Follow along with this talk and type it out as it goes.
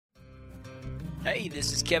Hey,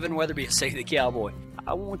 this is Kevin Weatherby of Say the Cowboy.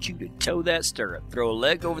 I want you to toe that stirrup, throw a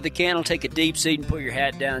leg over the cantle, take a deep seat, and put your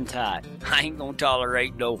hat down tight. I ain't gonna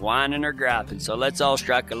tolerate no whining or griping, so let's all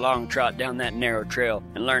strike a long trot down that narrow trail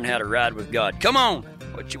and learn how to ride with God. Come on!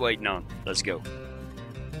 What you waiting on? Let's go.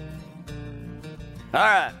 All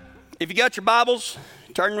right. If you got your Bibles,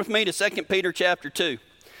 turn with me to 2 Peter chapter 2.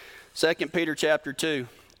 2 Peter chapter 2.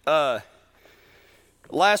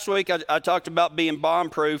 Last week I talked about being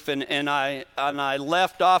bomb-proof, and I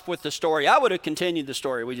left off with the story. I would have continued the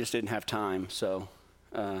story. We just didn't have time, so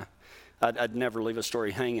I'd never leave a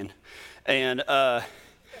story hanging. And I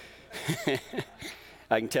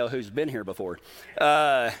can tell who's been here before.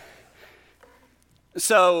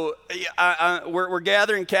 So we're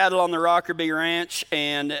gathering cattle on the Rockerby Ranch,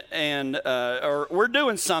 or we're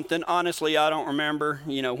doing something. Honestly, I don't remember.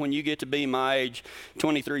 You know, when you get to be my age,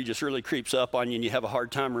 23 just really creeps up on you, and you have a hard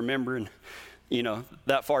time remembering, you know,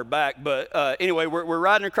 that far back. But anyway, we're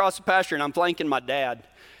riding across the pasture, and I'm flanking my dad,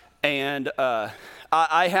 and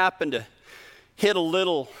I happened to hit a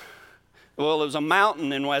little. Well, it was a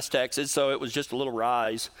mountain in West Texas, so it was just a little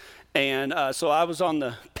rise. And so I was on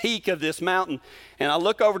the peak of this mountain, and I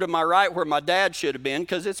look over to my right where my dad should have been,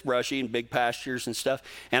 because it's brushy and big pastures and stuff,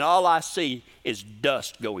 and all I see is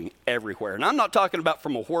dust going everywhere. And I'm not talking about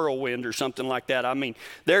from a whirlwind or something like that. I mean,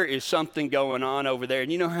 there is something going on over there.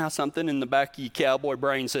 And you know how something in the back of your cowboy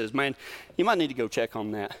brain says, man, you might need to go check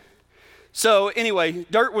on that. So anyway,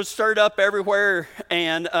 dirt was stirred up everywhere,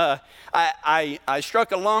 and I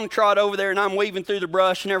struck a long trot over there, and I'm weaving through the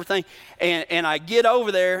brush and everything, and I get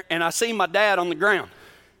over there, and I see my dad on the ground.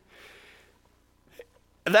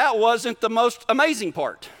 That wasn't the most amazing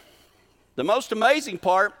part. The most amazing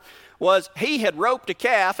part was he had roped a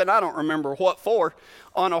calf, and I don't remember what for,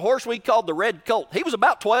 on a horse we called the Red Colt. He was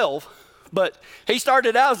about 12, but he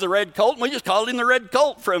started out as the Red Colt, and we just called him the Red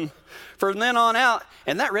Colt from then on out.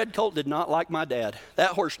 And that Red Colt did not like my dad.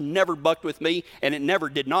 That horse never bucked with me, and it never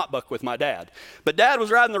did not buck with my dad. But Dad was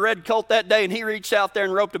riding the Red Colt that day, and he reached out there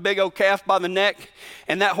and roped a big old calf by the neck,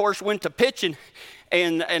 and that horse went to pitching.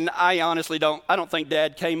 And I honestly don't think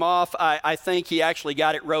Dad came off. I think he actually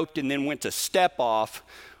got it roped and then went to step off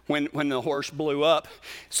when the horse blew up.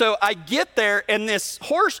 So I get there, and this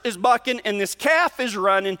horse is bucking, and this calf is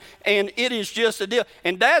running, and it is just a deal.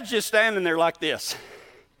 And Dad's just standing there like this.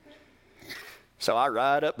 So I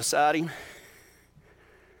ride up beside him,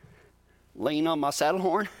 lean on my saddle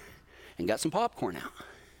horn, and got some popcorn out.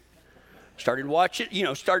 Started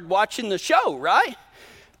watching the show, right?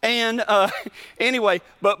 And anyway,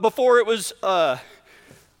 but before it was about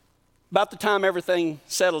the time everything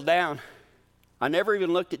settled down, I never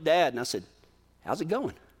even looked at Dad, and I said, how's it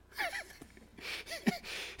going?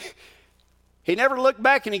 He never looked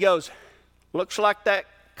back, and he goes, looks like that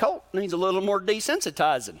colt needs a little more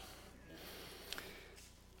desensitizing.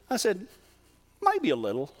 I said, maybe a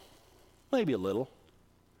little.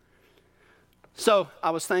 So I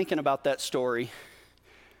was thinking about that story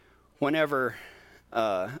whenever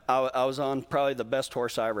I was on probably the best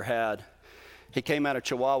horse I ever had. He came out of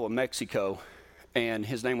Chihuahua, Mexico, and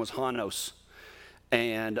his name was Janos.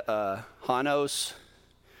 And Janos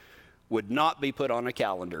would not be put on a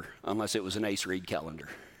calendar unless it was an Ace Reed calendar.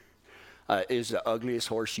 It is the ugliest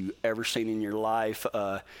horse you ever seen in your life.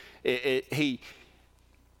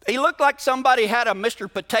 He looked like somebody had a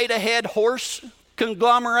Mr. Potato Head horse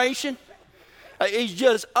conglomeration. He's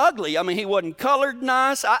just ugly. I mean, he wasn't colored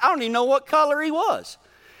nice. I don't even know what color he was.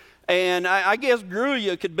 And I guess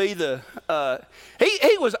Gruya could be the,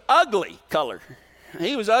 he was ugly color.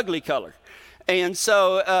 He was ugly color. And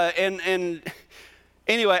so, and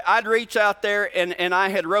anyway, I'd reach out there, and I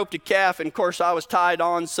had roped a calf, and of course I was tied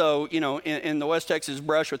on, so, you know, in the West Texas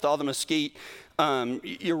brush with all the mesquite,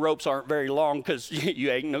 your ropes aren't very long because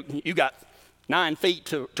you got 9 feet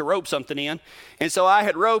to rope something in. And so I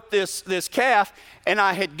had roped this calf, and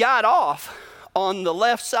I had got off on the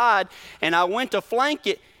left side, and I went to flank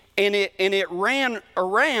it, and it ran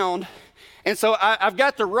around. And so I've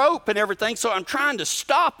got the rope and everything, so I'm trying to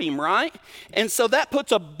stop him, right? And so that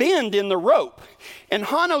puts a bend in the rope. And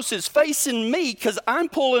Janos is facing me because I'm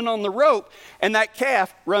pulling on the rope, and that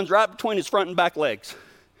calf runs right between his front and back legs,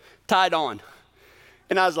 tied on.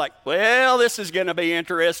 And I was like, well, this is going to be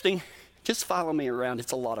interesting. Just follow me around.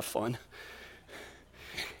 It's a lot of fun.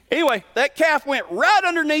 Anyway, that calf went right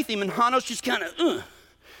underneath him, and Janos just kind of,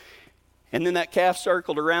 And then that calf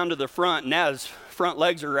circled around to the front, and now his front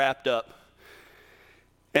legs are wrapped up.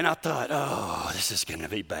 And I thought, oh, this is going to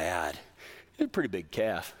be bad. It's a pretty big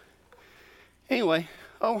calf. Anyway,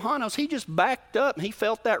 Janos, he just backed up, and he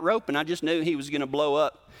felt that rope, and I just knew he was going to blow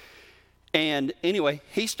up. And anyway,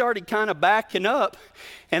 he started kind of backing up,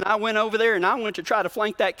 and I went over there and I went to try to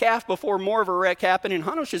flank that calf before more of a wreck happened, and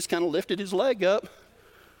Janos just kind of lifted his leg up,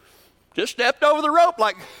 just stepped over the rope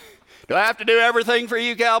like, do I have to do everything for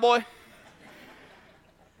you, cowboy?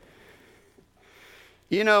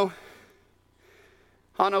 You know,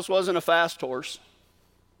 Janos wasn't a fast horse.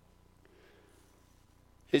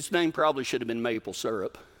 His name probably should have been Maple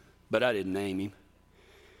Syrup, but I didn't name him.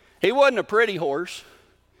 He wasn't a pretty horse.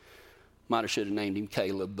 Might have should have named him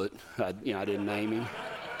Caleb, but I didn't name him.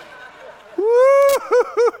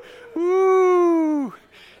 Woo!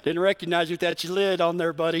 Didn't recognize you with that lid on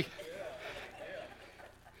there, buddy.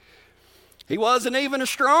 He wasn't even a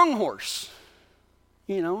strong horse.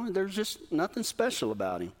 You know, there's just nothing special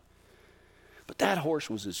about him. But that horse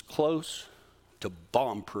was as close to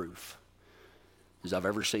bomb-proof as I've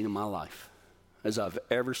ever seen in my life.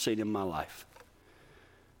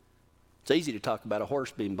 It's easy to talk about a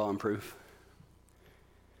horse being bomb-proof.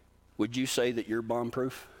 Would you say that you're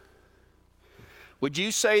bomb-proof? Would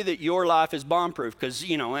you say that your life is bomb-proof? Because,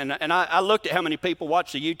 you know, and I looked at how many people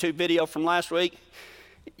watched the YouTube video from last week.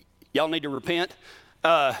 Y'all need to repent.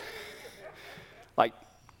 Like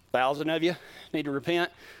 1,000 of you need to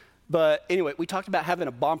repent. But anyway, we talked about having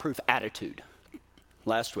a bomb-proof attitude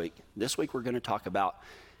last week. This week we're going to talk about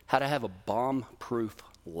how to have a bomb-proof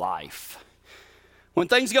life. When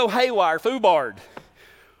things go haywire, foobard,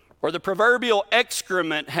 or the proverbial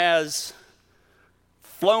excrement has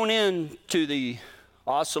flown into the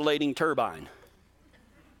oscillating turbine,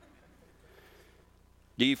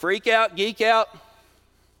 do you freak out, geek out,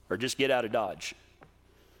 or just get out of Dodge?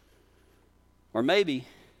 Or maybe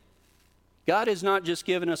God has not just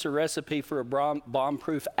given us a recipe for a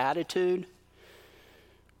bomb-proof attitude,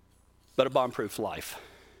 but a bomb-proof life.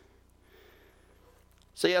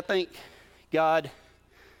 See, I think God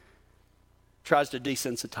tries to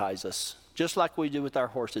desensitize us, just like we do with our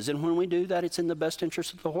horses. And when we do that, it's in the best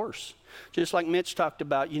interest of the horse. Just like Mitch talked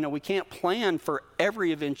about, you know, we can't plan for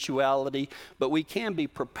every eventuality, but we can be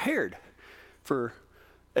prepared for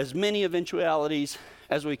as many eventualities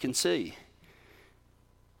as we can see.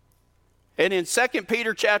 And in 2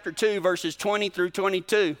 Peter chapter 2, verses 20 through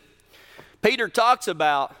 22, Peter talks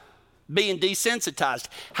about being desensitized,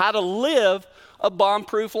 how to live a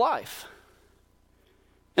bomb-proof life.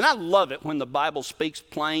 And I love it when the Bible speaks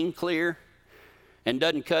plain, clear, and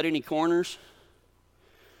doesn't cut any corners.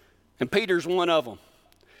 And Peter's one of them.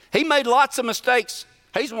 He made lots of mistakes.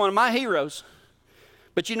 He's one of my heroes.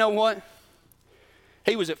 But you know what?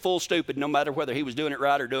 He was at full stupid no matter whether he was doing it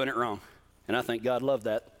right or doing it wrong. And I think God loved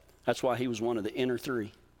that. That's why he was one of the inner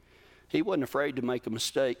three. He wasn't afraid to make a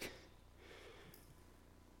mistake.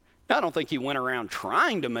 Now, I don't think he went around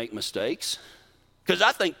trying to make mistakes. Because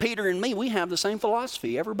I think Peter and me, we have the same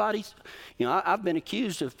philosophy. Everybody's, you know, I've been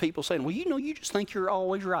accused of people saying, well, you know, you just think you're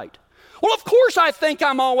always right. Well, of course I think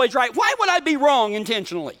I'm always right. Why would I be wrong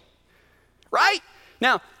intentionally? Right?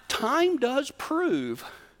 Now, time does prove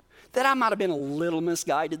that I might have been a little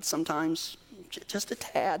misguided sometimes. Just a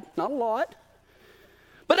tad, not a lot.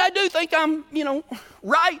 But I do think I'm, you know,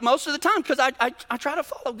 right most of the time because I try to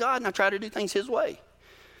follow God and I try to do things his way.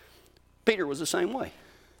 Peter was the same way.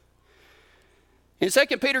 In 2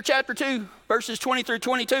 Peter chapter 2, verses 20 through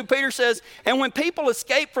 22, Peter says, and when people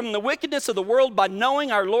escape from the wickedness of the world by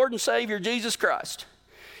knowing our Lord and Savior Jesus Christ,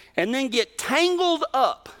 and then get tangled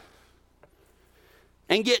up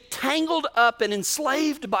and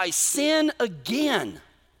enslaved by sin again,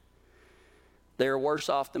 they are worse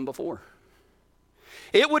off than before.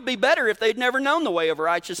 It would be better if they'd never known the way of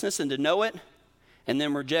righteousness than to know it and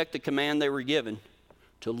then reject the command they were given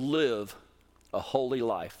to live a holy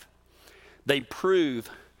life. They prove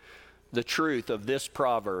the truth of this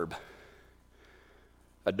proverb: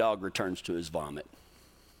 a dog returns to his vomit.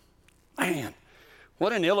 Man,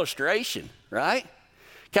 what an illustration, right?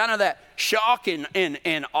 Kind of that shock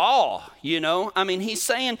and awe, you know? I mean, he's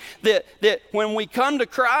saying that when we come to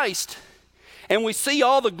Christ and we see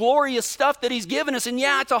all the glorious stuff that he's given us, and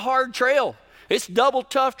yeah, it's a hard trail. It's a double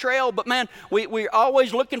tough trail, but man, we're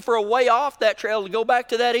always looking for a way off that trail to go back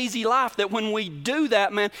to that easy life. That when we do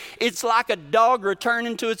that, man, it's like a dog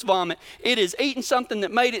returning to its vomit. It is eating something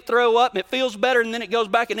that made it throw up, and it feels better, and then it goes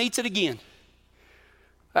back and eats it again.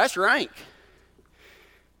 That's rank.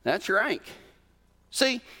 That's rank.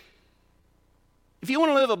 See, if you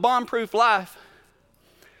want to live a bomb-proof life,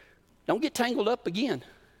 don't get tangled up again.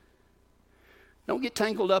 Don't get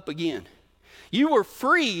tangled up again. You were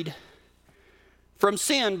freed from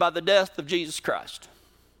sin by the death of Jesus Christ.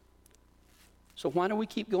 So why do we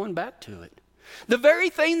keep going back to it? The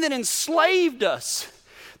very thing that enslaved us,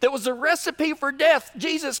 that was a recipe for death.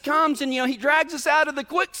 Jesus comes and, he drags us out of the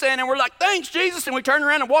quicksand and we're like, thanks, Jesus. And we turn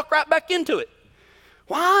around and walk right back into it.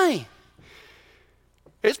 Why?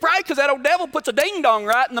 It's probably because that old devil puts a ding dong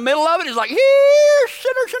right in the middle of it. He's like, here,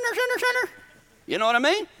 sinner, sinner, sinner, sinner. You know what I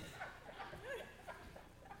mean?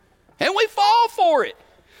 And we fall for it.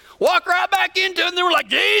 Walk right back into it and then we're like,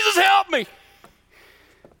 Jesus, help me.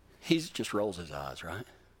 He just rolls his eyes, right?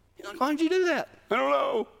 He's like, why did you do that? I don't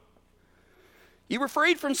know. You were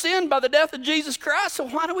freed from sin by the death of Jesus Christ, so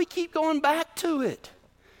why do we keep going back to it?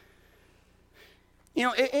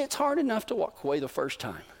 It's hard enough to walk away the first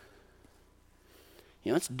time.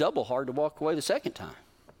 It's double hard to walk away the second time.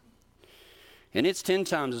 And it's 10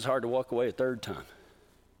 times as hard to walk away a third time.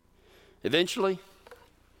 Eventually,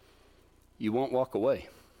 you won't walk away.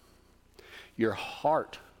 Your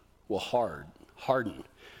heart will harden.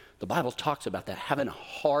 The Bible talks about that, having a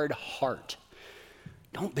hard heart.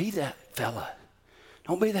 Don't be that fella.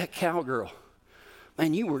 Don't be that cowgirl.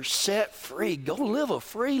 Man, you were set free. Go live a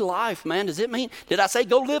free life, man. Does it mean, did I say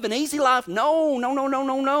go live an easy life? No.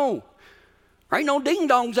 There ain't no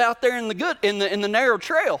ding-dongs out there in the narrow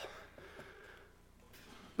trail.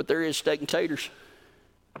 But there is steak and taters.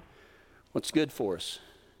 What's good for us?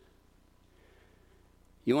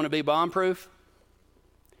 You want to be bomb-proof?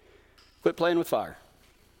 Quit playing with fire.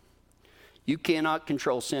 You cannot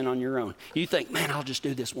control sin on your own. You think, man, I'll just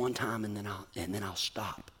do this one time and then I'll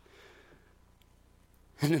stop.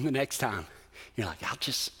 And then the next time, you're like, I'll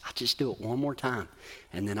just do it one more time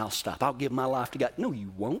and then I'll stop. I'll give my life to God. No,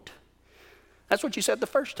 you won't. That's what you said the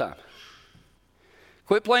first time.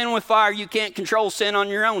 Quit playing with fire. You can't control sin on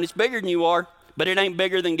your own. It's bigger than you are, but it ain't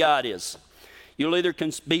bigger than God is. You'll either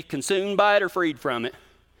be consumed by it or freed from it,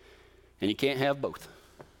 and you can't have both.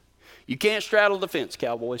 You can't straddle the fence,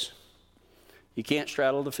 cowboys. You can't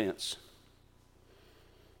straddle the fence.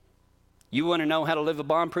 You want to know how to live a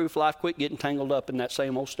bomb-proof life? Quit getting tangled up in that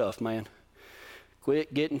same old stuff, man.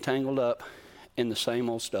 Quit getting tangled up in the same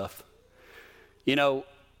old stuff.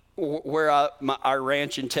 Where our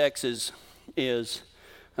ranch in Texas is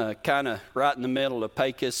kind of right in the middle of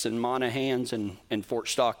Pecos and Monahans and Fort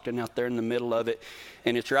Stockton, out there in the middle of it.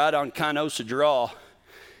 And it's right on Canosa Draw.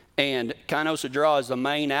 And Canosa Draw is the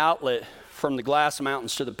main outlet from the Glass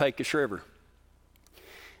Mountains to the Pecos River.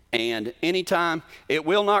 And anytime, it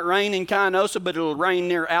will not rain in Canosa, but it'll rain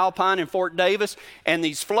near Alpine and Fort Davis, and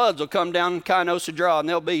these floods will come down Canosa Draw, and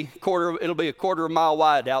it'll be a quarter of a mile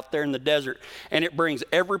wide out there in the desert, and it brings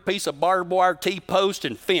every piece of barbed wire, T-post,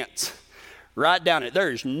 and fence right down it.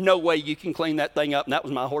 There is no way you can clean that thing up, and that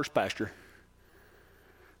was my horse pasture.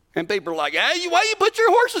 And people are like, hey, why you put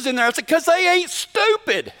your horses in there? I said, because they ain't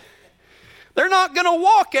stupid. They're not going to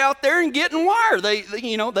walk out there and get in wire.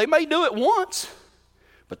 They may do it once,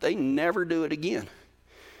 but they never do it again.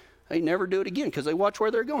 They never do it again because they watch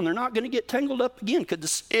where they're going. They're not going to get tangled up again.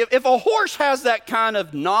 Because if a horse has that kind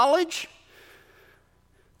of knowledge,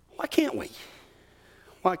 why can't we?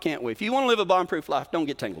 Why can't we? If you want to live a bomb-proof life, don't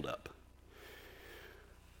get tangled up.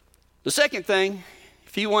 The second thing,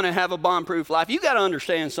 if you want to have a bomb-proof life, you got to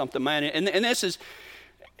understand something, man. And this is,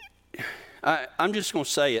 I'm just going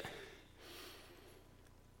to say it.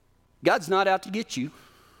 God's not out to get you.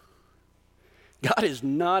 God is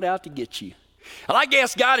not out to get you. Well, I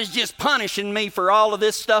guess God is just punishing me for all of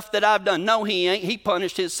this stuff that I've done. No, he ain't. He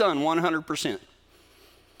punished his son 100%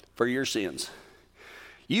 for your sins.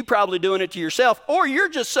 You probably doing it to yourself, or you're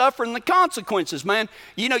just suffering the consequences, man.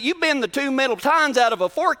 You bend the two middle tines out of a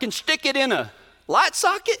fork and stick it in a light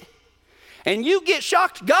socket, and you get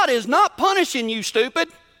shocked. God is not punishing you, stupid.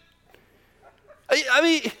 I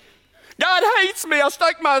mean, God hates me. I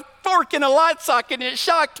stuck my fork in a light socket and it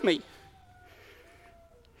shocked me.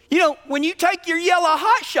 When you take your yellow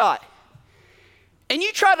hot shot and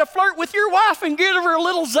you try to flirt with your wife and give her a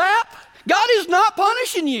little zap, God is not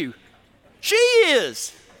punishing you. She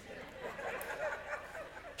is.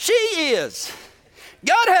 She is.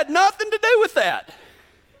 God had nothing to do with that.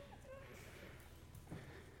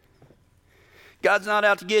 God's not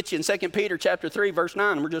out to get you. In 2 Peter chapter 3, verse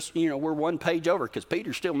 9, we're just, we're one page over because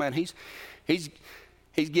Peter's still, man, he's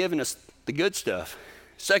giving us the good stuff.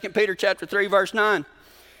 2 Peter chapter 3, verse 9.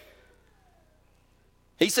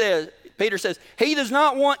 Peter says, he does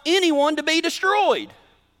not want anyone to be destroyed,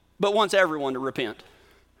 but wants everyone to repent.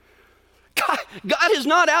 God is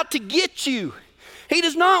not out to get you. He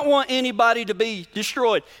does not want anybody to be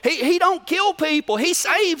destroyed. He don't kill people. He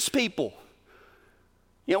saves people.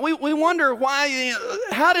 We wonder why,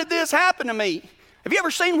 how did this happen to me? Have you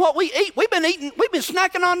ever seen what we eat? We've been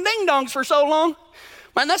snacking on ding-dongs for so long.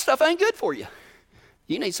 Man, that stuff ain't good for you.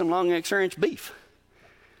 You need some long extra inch beef,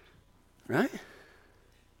 right?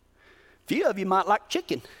 few of you might like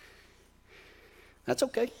chicken. That's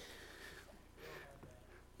okay.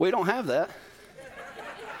 We don't have that.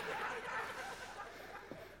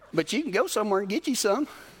 But you can go somewhere and get you some.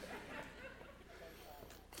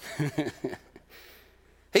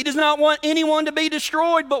 He does not want anyone to be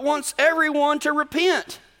destroyed, but wants everyone to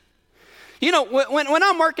repent. You know, when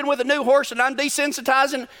I'm working with a new horse and I'm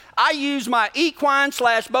desensitizing, I use my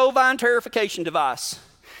equine/bovine terrification device.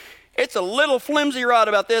 It's a little flimsy rod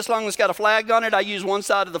about this long. It's got a flag on it. I use one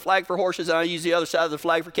side of the flag for horses and I use the other side of the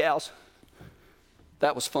flag for cows.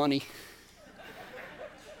 That was funny.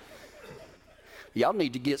 Y'all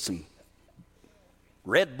need to get some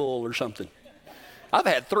Red Bull or something. I've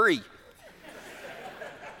had 3.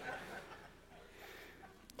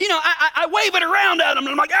 You know, I wave it around at them, and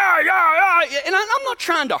I'm like, and I'm not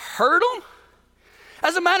trying to hurt them.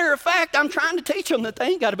 As a matter of fact, I'm trying to teach them that they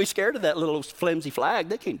ain't got to be scared of that little flimsy flag.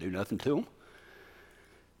 They can't do nothing to them.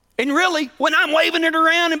 And really, when I'm waving it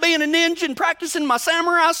around and being a ninja and practicing my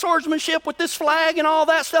samurai swordsmanship with this flag and all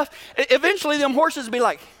that stuff, eventually them horses will be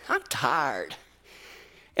like, I'm tired.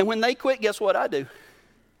 And when they quit, guess what I do?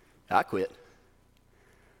 I quit.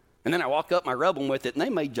 And then I walk up and I rub them with it, and they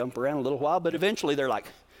may jump around a little while, but eventually they're like,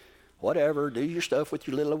 whatever, do your stuff with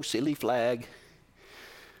your little old silly flag.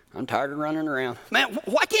 I'm tired of running around. Man,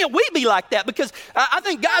 why can't we be like that? Because I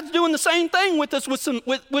think God's doing the same thing with us with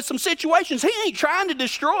some situations. He ain't trying to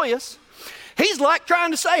destroy us. He's like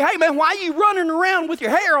trying to say, hey man, why are you running around with your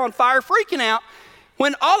hair on fire, freaking out,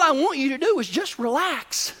 when all I want you to do is just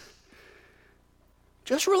relax.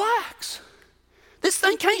 Just relax. This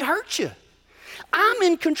thing can't hurt you. I'm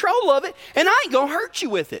in control of it, and I ain't gonna hurt you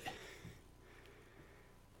with it.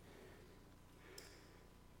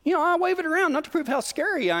 You know, I wave it around not to prove how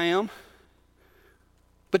scary I am,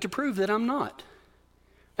 but to prove that I'm not.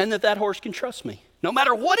 And that horse can trust me. No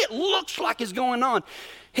matter what it looks like is going on,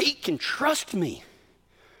 he can trust me.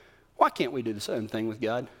 Why can't we do the same thing with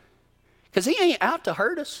God? Because he ain't out to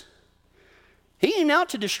hurt us. He ain't out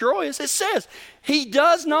to destroy us. It says he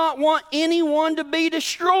does not want anyone to be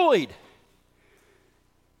destroyed,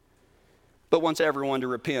 but wants everyone to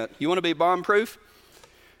repent. You want to be bomb-proof?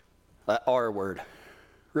 That R word.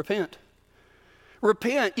 Repent.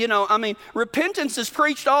 Repent. You know, I mean, repentance is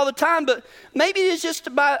preached all the time, but maybe it's just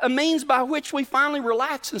a means by which we finally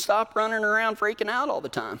relax and stop running around freaking out all the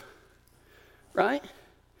time. Right?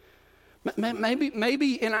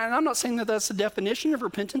 Maybe, and I'm not saying that that's the definition of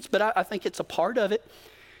repentance, but I think it's a part of it,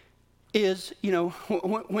 is, you know,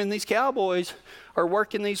 when these cowboys are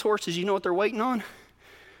working these horses, you know what they're waiting on?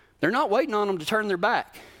 They're not waiting on them to turn their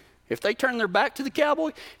back. If they turn their back to the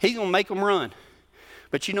cowboy, he's going to make them run.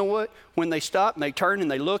 But you know what? When they stop and they turn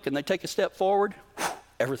and they look and they take a step forward,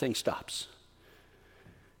 everything stops.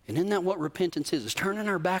 And isn't that what repentance is? It's turning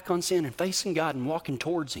our back on sin and facing God and walking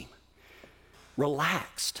towards him.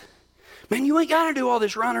 Relaxed. Man, you ain't got to do all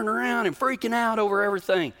this running around and freaking out over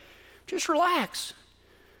everything. Just relax.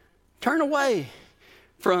 Turn away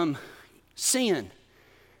from sin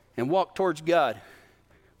and walk towards God.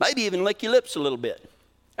 Maybe even lick your lips a little bit.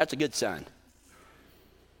 That's a good sign.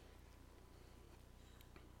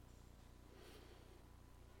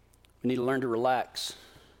 We need to learn to relax.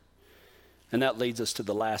 And that leads us to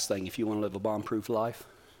the last thing if you want to live a bomb-proof life.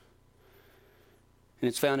 And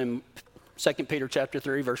it's found in 2 Peter chapter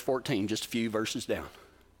 3, verse 14, just a few verses down.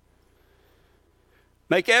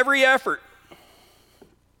 Make every effort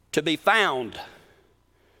to be found.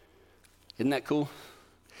 Isn't that cool?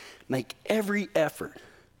 Make every effort.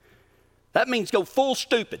 That means go full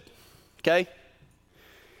stupid, okay?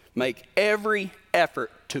 Make every effort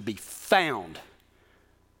to be found.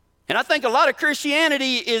 And I think a lot of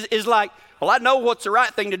Christianity is like, well, I know what's the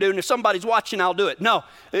right thing to do, and if somebody's watching, I'll do it. No,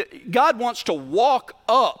 God wants to walk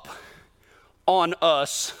up on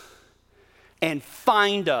us and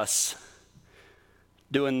find us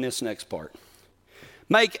doing this next part.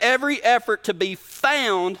 Make every effort to be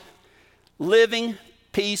found living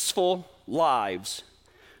peaceful lives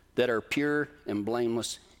that are pure and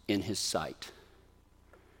blameless in his sight.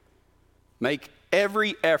 Make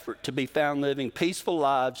every effort to be found living peaceful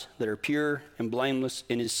lives that are pure and blameless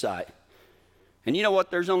in his sight. And you know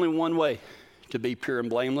what? There's only one way to be pure and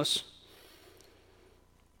blameless.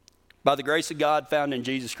 By the grace of God found in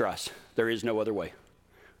Jesus Christ, there is no other way.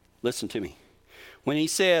 Listen to me. When he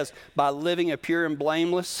says, by living a pure and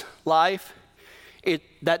blameless life,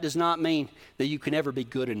 that does not mean that you can ever be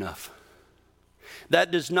good enough.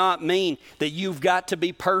 That does not mean that you've got to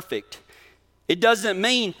be perfect. It doesn't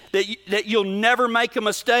mean that you'll never make a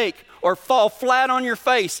mistake or fall flat on your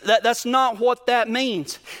face. That's not what that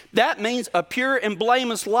means. That means a pure and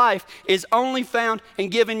blameless life is only found in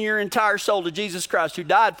giving your entire soul to Jesus Christ, who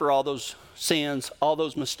died for all those sins, all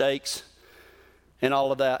those mistakes, and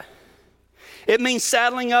all of that. It means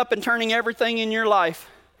saddling up and turning everything in your life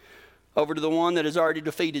over to the one that has already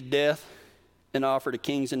defeated death and offered a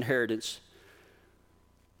king's inheritance,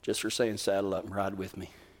 just for saying, saddle up and ride with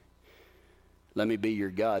me. Let me be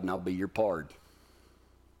your God and I'll be your pard.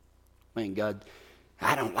 Man, God,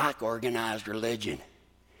 I don't like organized religion.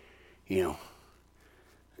 You know,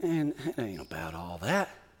 and it ain't about all that.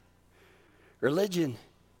 Religion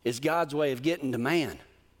is God's way of getting to man.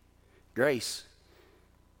 Grace,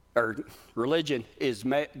 or religion is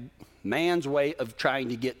man's way of trying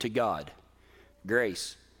to get to God.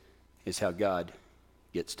 Grace is how God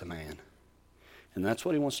gets to man. And that's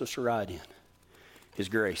what he wants us to ride in, his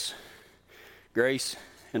grace. Grace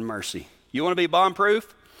and mercy. You want to be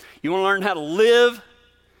bomb-proof? You want to learn how to live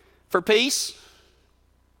for peace?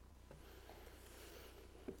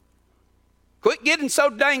 Quit getting so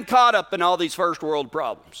dang caught up in all these first world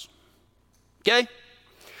problems. Okay?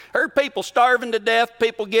 Heard people starving to death,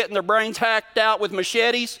 people getting their brains hacked out with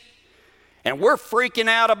machetes, and we're freaking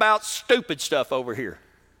out about stupid stuff over here.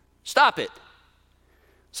 Stop it.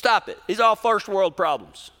 Stop it. These are all first world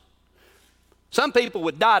problems. Some people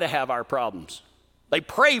would die to have our problems. They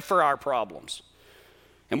pray for our problems.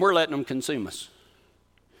 And we're letting them consume us.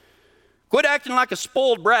 Quit acting like a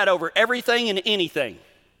spoiled brat over everything and anything.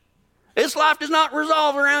 This life does not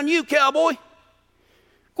revolve around you, cowboy.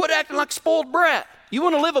 Quit acting like a spoiled brat. You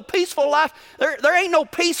want to live a peaceful life? There ain't no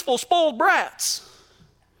peaceful spoiled brats.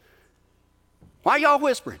 Why y'all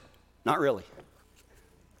whispering? Not really.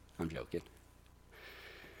 I'm joking.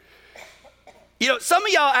 You know, some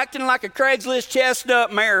of y'all acting like a Craigslist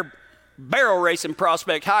chestnut mare barrel racing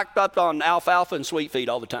prospect hiked up on alfalfa and sweet feed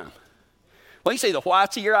all the time. Well, you see the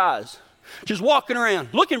whites of your eyes. Just walking around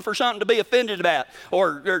looking for something to be offended about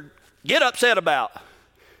or get upset about.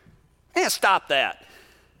 Man, stop that.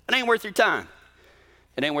 It ain't worth your time.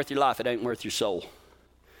 It ain't worth your life. It ain't worth your soul.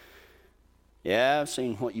 Yeah, I've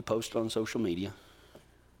seen what you post on social media.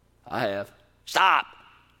 I have. Stop.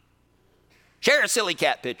 Share a silly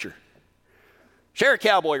cat picture. Share a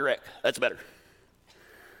cowboy wreck. That's better.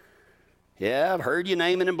 Yeah, I've heard you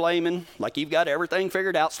naming and blaming like you've got everything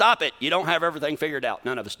figured out. Stop it. You don't have everything figured out.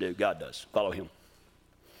 None of us do. God does. Follow him.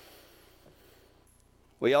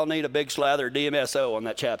 We all need a big slather of DMSO on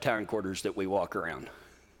that chapped hindquarters that we walk around.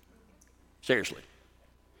 Seriously.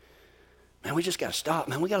 Man, we just got to stop,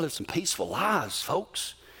 man. We got to live some peaceful lives,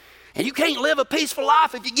 folks. And you can't live a peaceful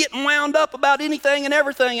life if you're getting wound up about anything and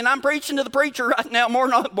everything. And I'm preaching to the preacher right now more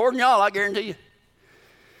than y'all, I guarantee you.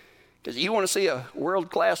 Because you want to see a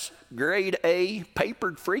world-class grade A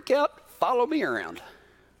papered freakout? Follow me around.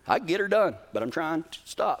 I can get her done, but I'm trying to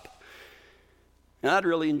stop. And I'd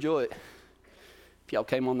really enjoy it if y'all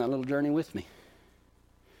came on that little journey with me.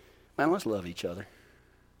 Man, let's love each other.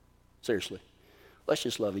 Seriously. Let's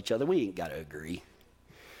just love each other. We ain't got to agree.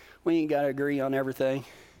 We ain't got to agree on everything.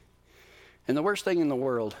 And the worst thing in the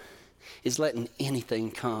world is letting anything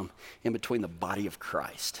come in between the body of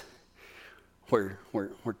Christ. Where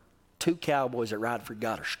two cowboys that ride for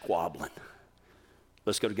God are squabbling.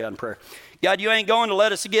 Let's go to God in prayer. God, you ain't going to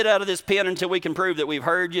let us get out of this pen until we can prove that we've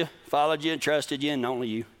heard you, followed you, and trusted you, and only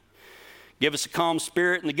you. Give us a calm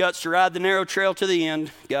spirit and the guts to ride the narrow trail to the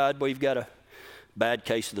end. God, we've got a bad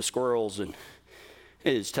case of the squirrels, and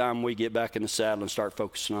it is time we get back in the saddle and start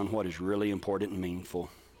focusing on what is really important and meaningful.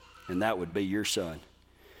 And that would be your son.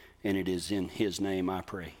 And it is in his name I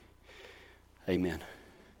pray. Amen.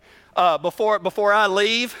 Before I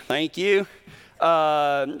leave, thank you.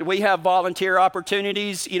 We have volunteer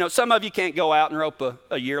opportunities. You know, some of you can't go out and rope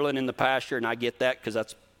a yearling in the pasture, and I get that because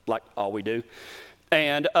that's like all we do.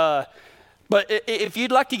 And but if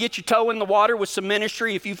you'd like to get your toe in the water with some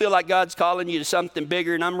ministry, if you feel like God's calling you to something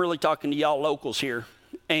bigger, and I'm really talking to y'all locals here,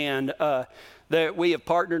 and that we have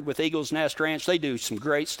partnered with Eagles Nest Ranch. They do some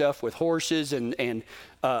great stuff with horses, and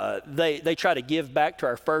they try to give back to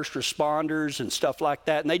our first responders and stuff like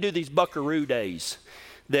that. And they do these Buckaroo Days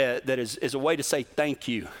that is a way to say thank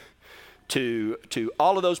you to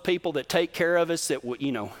all of those people that take care of us, that,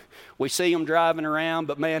 you know, we see them driving around,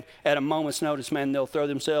 but man, at a moment's notice, man, they'll throw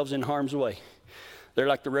themselves in harm's way. They're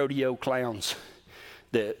like the rodeo clowns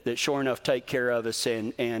that sure enough take care of us,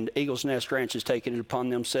 and Eagles Nest Ranch has taken it upon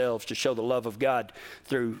themselves to show the love of God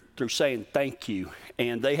through saying thank you.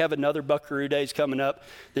 And they have another Buckaroo Days coming up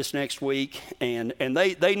this next week, and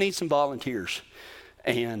they need some volunteers.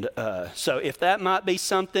 And so if that might be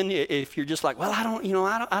something, if you're just like, well, I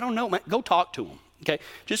don't know, man, go talk to them, okay?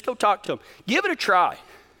 Just go talk to them. Give it a try.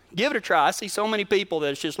 Give it a try. I see so many people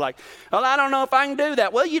that it's just like, well, I don't know if I can do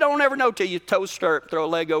that. Well, you don't ever know till you toe stirrup, throw a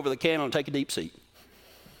leg over the candle, and take a deep seat.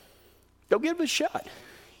 Go give it a shot.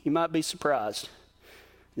 You might be surprised.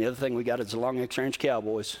 The other thing we got is the Long X Ranch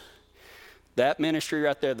Cowboys. That ministry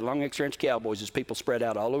right there, the Long X Ranch Cowboys, is people spread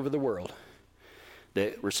out all over the world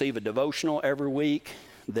that receive a devotional every week,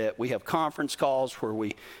 that we have conference calls where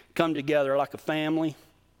we come together like a family,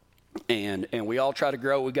 and we all try to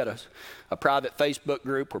grow. We got a private Facebook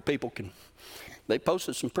group where people can, they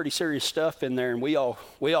posted some pretty serious stuff in there, and we all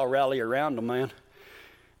rally around them, man.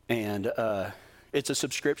 And it's a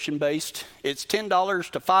subscription based. It's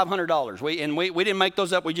 $10 to $500. We didn't make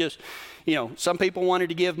those up. We just, some people wanted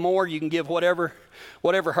to give more. You can give whatever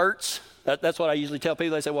hurts. That's what I usually tell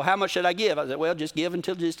people. They say, well, how much should I give? I said, well, just give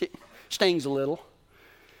until it stings a little.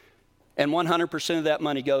 And 100% of that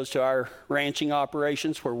money goes to our ranching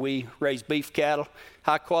operations where we raise beef cattle,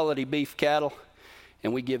 high quality beef cattle,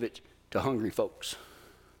 and we give it to hungry folks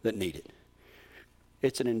that need it.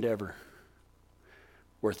 It's an endeavor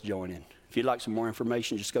worth joining. If you'd like some more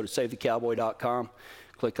information, just go to SaveTheCowboy.com,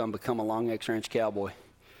 click on Become a Long X Ranch Cowboy.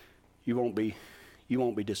 You won't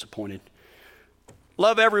be disappointed.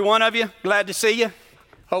 Love every one of you. Glad to see you.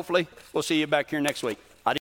 Hopefully, we'll see you back here next week.